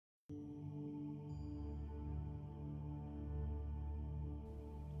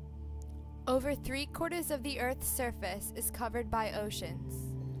Over 3/4 of the Earth's surface is covered by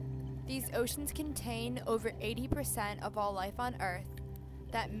oceans. These oceans contain over 80% of all life on Earth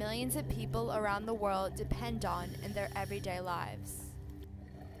that millions of people around the world depend on in their everyday lives.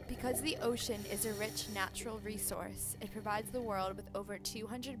 Because the ocean is a rich natural resource, it provides the world with over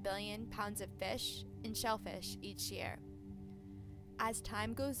 200 billion pounds of fish and shellfish each year. As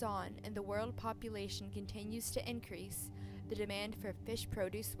time goes on and the world population continues to increase, the demand for fish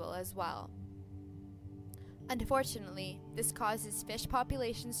produce will as well. Unfortunately, this causes fish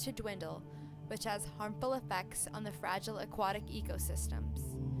populations to dwindle, which has harmful effects on the fragile aquatic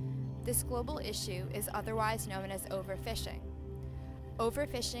ecosystems. This global issue is otherwise known as overfishing.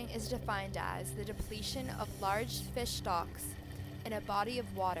 Overfishing is defined as the depletion of large fish stocks in a body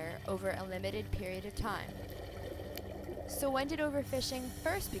of water over a limited period of time. So when did overfishing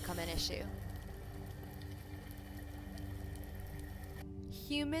first become an issue?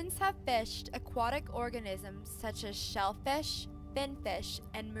 Humans have fished aquatic organisms such as shellfish, finfish,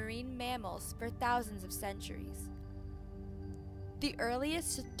 and marine mammals for thousands of centuries. The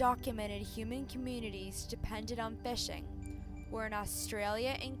earliest documented human communities dependent on fishing were in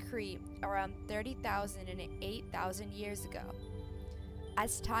Australia and Crete around 30,000 and 8,000 years ago.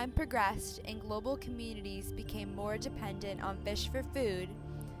 As time progressed and global communities became more dependent on fish for food,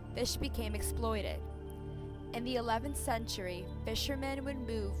 fish became exploited. In the 11th century, fishermen would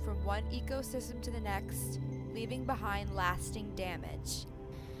move from one ecosystem to the next, leaving behind lasting damage.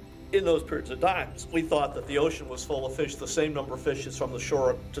 In those periods of time, we thought that the ocean was full of fish, the same number of fish as from the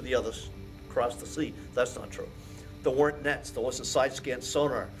shore to the others across the sea. That's not true. There weren't nets, there wasn't side-scan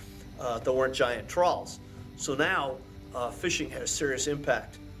sonar, there weren't giant trawls. So now fishing has serious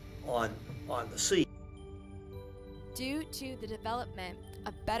impact on the sea. Due to the development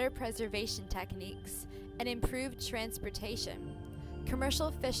of better preservation techniques and improved transportation,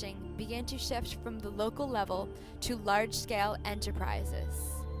 commercial fishing began to shift from the local level to large-scale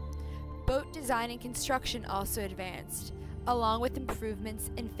enterprises. Boat design and construction also advanced, along with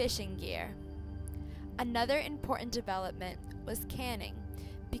improvements in fishing gear. Another important development was canning,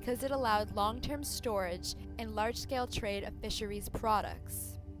 because it allowed long-term storage and large-scale trade of fisheries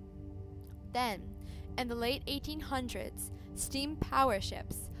products. Then, in the late 1800s, steam power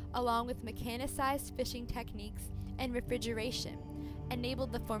ships, along with mechanicized fishing techniques and refrigeration,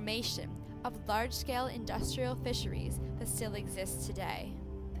 enabled the formation of large-scale industrial fisheries that still exist today.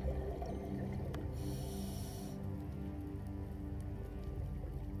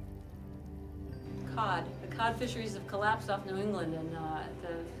 Cod. The cod fisheries have collapsed off New England, and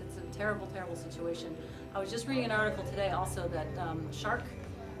it's a terrible, terrible situation. I was just reading an article today also that shark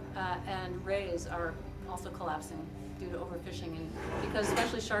and rays are also collapsing due to overfishing, and because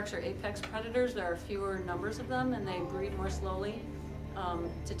especially sharks are apex predators, there are fewer numbers of them and they breed more slowly.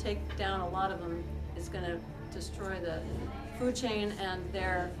 To take down a lot of them is going to destroy the food chain and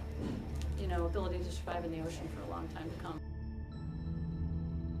their ability to survive in the ocean for a long time to come.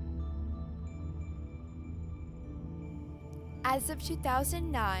 As of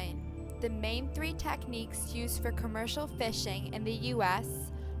 2009, the main 3 techniques used for commercial fishing in the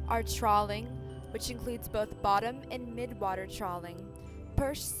U.S. are trawling, which includes both bottom and midwater trawling,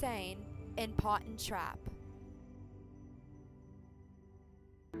 perch seine, and pot and trap.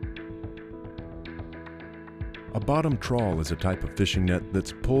 A bottom trawl is a type of fishing net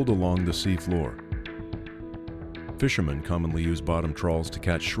that's pulled along the seafloor. Fishermen commonly use bottom trawls to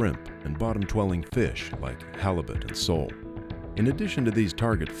catch shrimp and bottom-dwelling fish like halibut and sole. In addition to these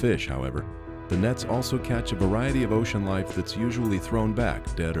target fish, however, the nets also catch a variety of ocean life that's usually thrown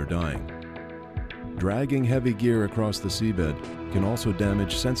back dead or dying. Dragging heavy gear across the seabed can also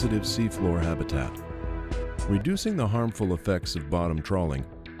damage sensitive seafloor habitat. Reducing the harmful effects of bottom trawling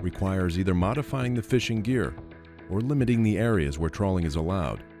requires either modifying the fishing gear or limiting the areas where trawling is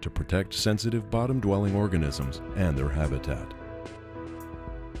allowed to protect sensitive bottom-dwelling organisms and their habitat.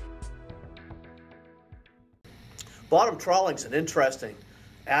 Bottom trawling is an interesting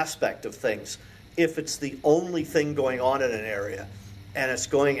aspect of things. If it's the only thing going on in an area and it's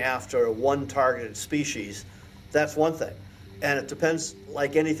going after one targeted species, that's one thing. And it depends,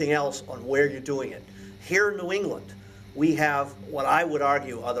 like anything else, on where you're doing it. Here in New England, we have what I would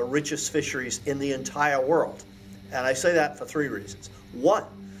argue are the richest fisheries in the entire world. And I say that for 3 reasons. One,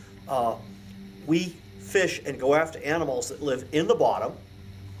 we fish and go after animals that live in the bottom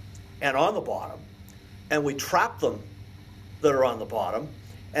and on the bottom, and we trap them that are on the bottom,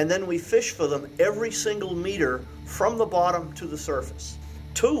 and then we fish for them every single meter from the bottom to the surface.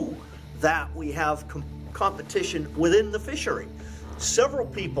 2, that we have competition within the fishery. Several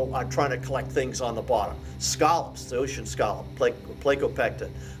people are trying to collect things on the bottom. Scallops, the ocean scallop,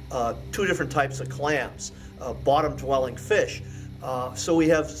 Placopecten, two different types of clams, bottom-dwelling fish. So we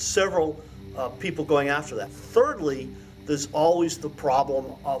have several people going after that. Thirdly, there's always the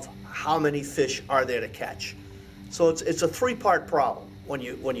problem of how many fish are there to catch. So it's a three-part problem when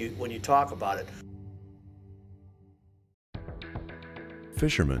you talk about it.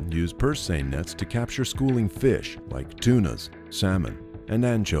 Fishermen use purse seine nets to capture schooling fish like tunas, salmon, and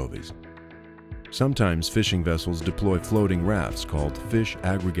anchovies. Sometimes fishing vessels deploy floating rafts called fish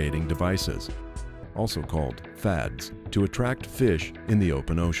aggregating devices, also called FADs, to attract fish in the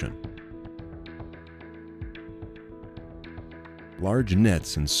open ocean. Large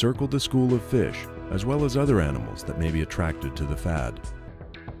nets encircle the school of fish, as well as other animals that may be attracted to the FAD.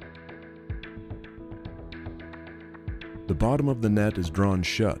 The bottom of the net is drawn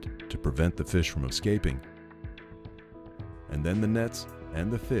shut to prevent the fish from escaping, and then the nets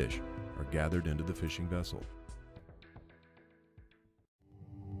and the fish are gathered into the fishing vessel.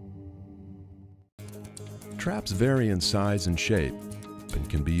 Traps vary in size and shape and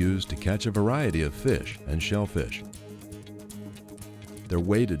can be used to catch a variety of fish and shellfish. They're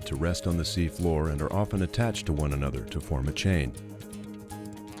weighted to rest on the sea floor and are often attached to one another to form a chain.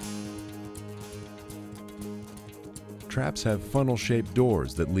 Traps have funnel-shaped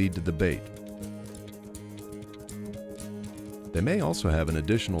doors that lead to the bait. They may also have an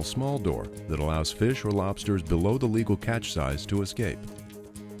additional small door that allows fish or lobsters below the legal catch size to escape.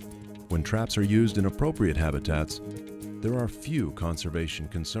 When traps are used in appropriate habitats, there are few conservation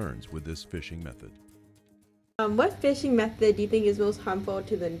concerns with this fishing method. What fishing method do you think is most harmful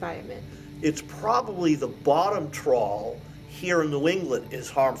to the environment? It's probably the bottom trawl here in New England is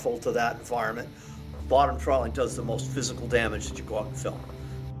harmful to that environment. Bottom trawling does the most physical damage that you go out and film.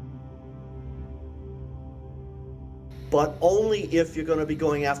 But only if you're going to be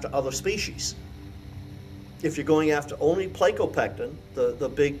going after other species. If you're going after only Placopecten, the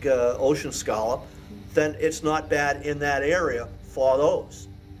big ocean scallop, then it's not bad in that area for those.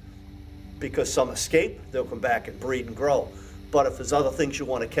 Because some escape, they'll come back and breed and grow. But if there's other things you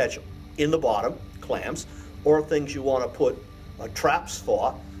want to catch in the bottom, clams, or things you want to put traps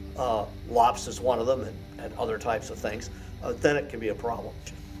for, lobster's one of them, and other types of things, then it can be a problem.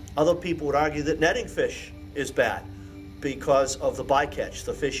 Other people would argue that netting fish is bad because of the bycatch,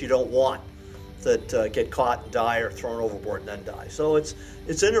 the fish you don't want that get caught and die or thrown overboard and then die. So it's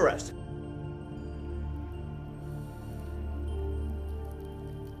interesting.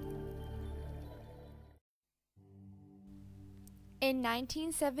 In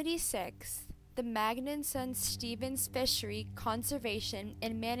 1976, the Magnuson-Stevens Fishery Conservation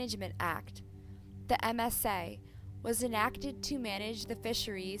and Management Act, the MSA, was enacted to manage the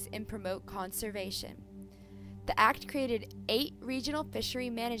fisheries and promote conservation. The act created 8 regional fishery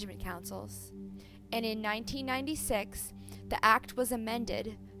management councils, and in 1996, the act was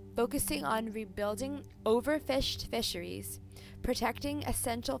amended, focusing on rebuilding overfished fisheries, protecting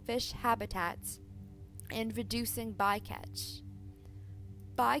essential fish habitats, and reducing bycatch.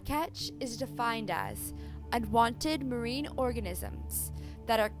 Bycatch is defined as unwanted marine organisms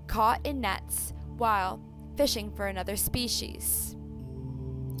that are caught in nets while fishing for another species.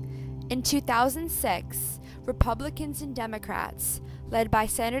 In 2006, Republicans and Democrats, led by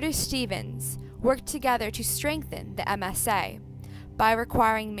Senator Stevens, worked together to strengthen the MSA by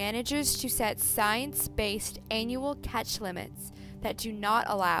requiring managers to set science-based annual catch limits that do not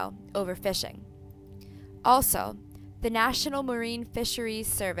allow overfishing. Also, the National Marine Fisheries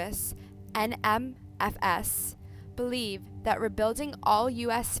Service, NMFS, believe that rebuilding all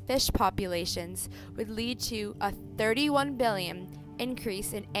U.S. fish populations would lead to a $31 billion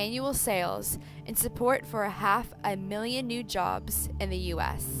increase in annual sales and support for 500,000 new jobs in the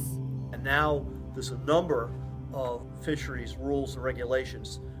U.S. And now there's a number of fisheries rules and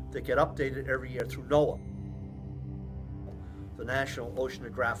regulations that get updated every year through NOAA, the National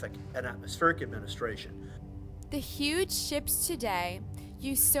Oceanographic and Atmospheric Administration. The huge ships today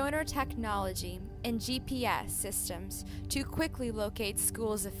use sonar technology and GPS systems to quickly locate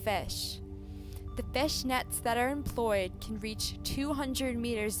schools of fish. The fish nets that are employed can reach 200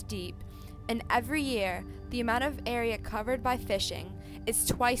 meters deep, and every year, the amount of area covered by fishing is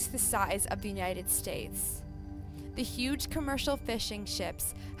twice the size of the United States. The huge commercial fishing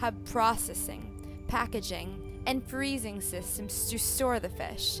ships have processing, packaging, and freezing systems to store the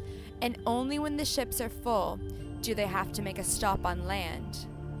fish, and only when the ships are full do they have to make a stop on land.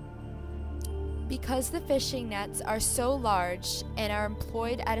 Because the fishing nets are so large and are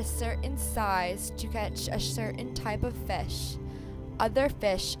employed at a certain size to catch a certain type of fish, other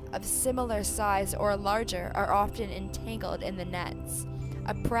fish of similar size or larger are often entangled in the nets,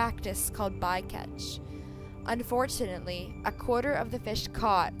 a practice called bycatch. Unfortunately, a quarter of the fish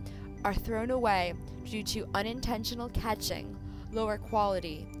caught are thrown away due to unintentional catching, lower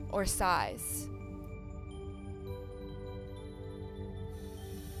quality, or size.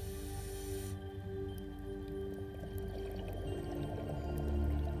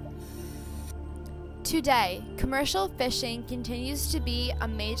 Today, commercial fishing continues to be a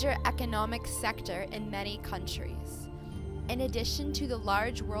major economic sector in many countries. In addition to the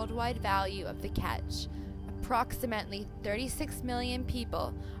large worldwide value of the catch, approximately 36 million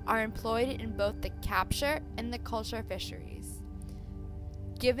people are employed in both the capture and the culture fisheries.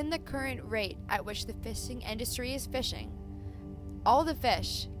 Given the current rate at which the fishing industry is fishing, all the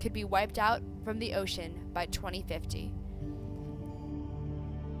fish could be wiped out from the ocean by 2050.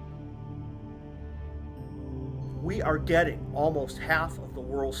 We are getting almost half of the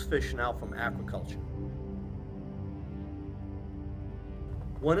world's fish now from aquaculture.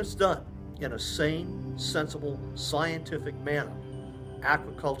 When it's done in a sane, sensible, scientific manner,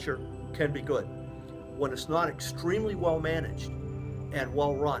 aquaculture can be good. When it's not extremely well managed and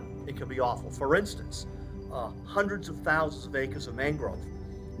well run, it can be awful. For instance, hundreds of thousands of acres of mangrove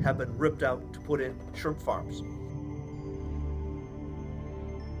have been ripped out to put in shrimp farms.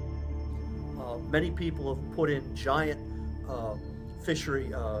 Many people have put in giant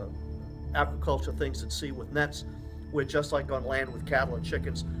fishery aquaculture things at sea with nets, where just like on land with cattle and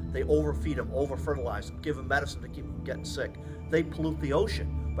chickens, they overfeed them, over-fertilize them, give them medicine to keep them from getting sick. They pollute the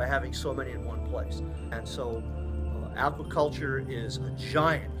ocean by having so many in one place. And so aquaculture is a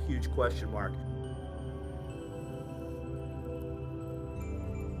giant, huge question mark.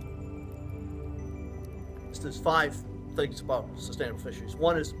 So there's 5 things about sustainable fisheries.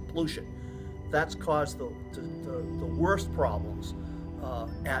 One is pollution. That's caused the worst problems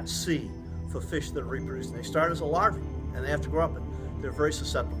at sea for fish that are reproducing. They start as a larvae and they have to grow up, and they're very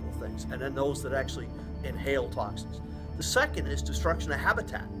susceptible to things. And then those that actually inhale toxins. The second is destruction of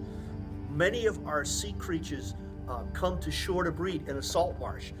habitat. Many of our sea creatures come to shore to breed in a salt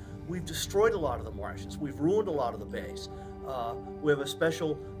marsh. We've destroyed a lot of the marshes. We've ruined a lot of the bays. We have a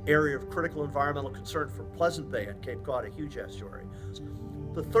special area of critical environmental concern for Pleasant Bay at Cape Cod, a huge estuary.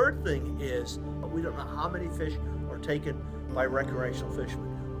 The third thing is we don't know how many fish are taken by recreational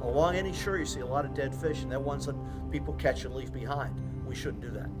fishermen. Along any shore you see a lot of dead fish, and they're ones that people catch and leave behind. We shouldn't do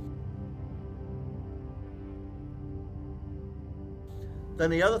that. Then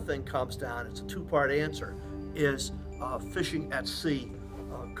the other thing comes down, it's a 2-part answer, is fishing at sea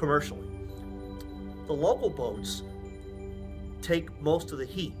commercially. The local boats take most of the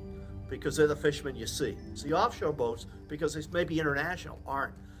heat because they're the fishermen you see. It's the offshore boats, because they may be international,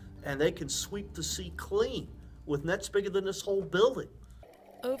 aren't. And they can sweep the sea clean with nets bigger than this whole building.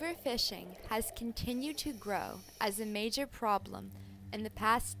 Overfishing has continued to grow as a major problem in the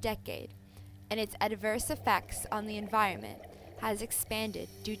past decade, and its adverse effects on the environment has expanded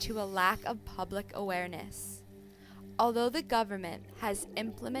due to a lack of public awareness. Although the government has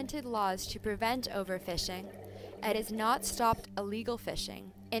implemented laws to prevent overfishing, it has not stopped illegal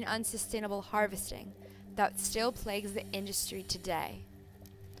fishing and unsustainable harvesting that still plagues the industry today.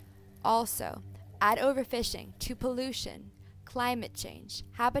 Also, add overfishing to pollution, climate change,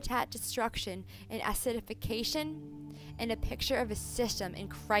 habitat destruction, and acidification, and a picture of a system in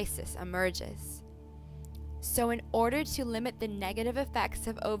crisis emerges. So in order to limit the negative effects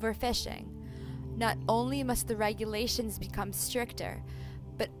of overfishing, not only must the regulations become stricter,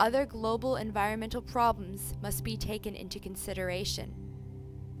 but other global environmental problems must be taken into consideration.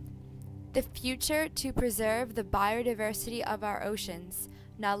 The future to preserve the biodiversity of our oceans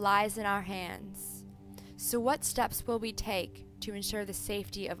now lies in our hands. So what steps will we take to ensure the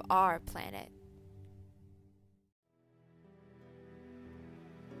safety of our planet?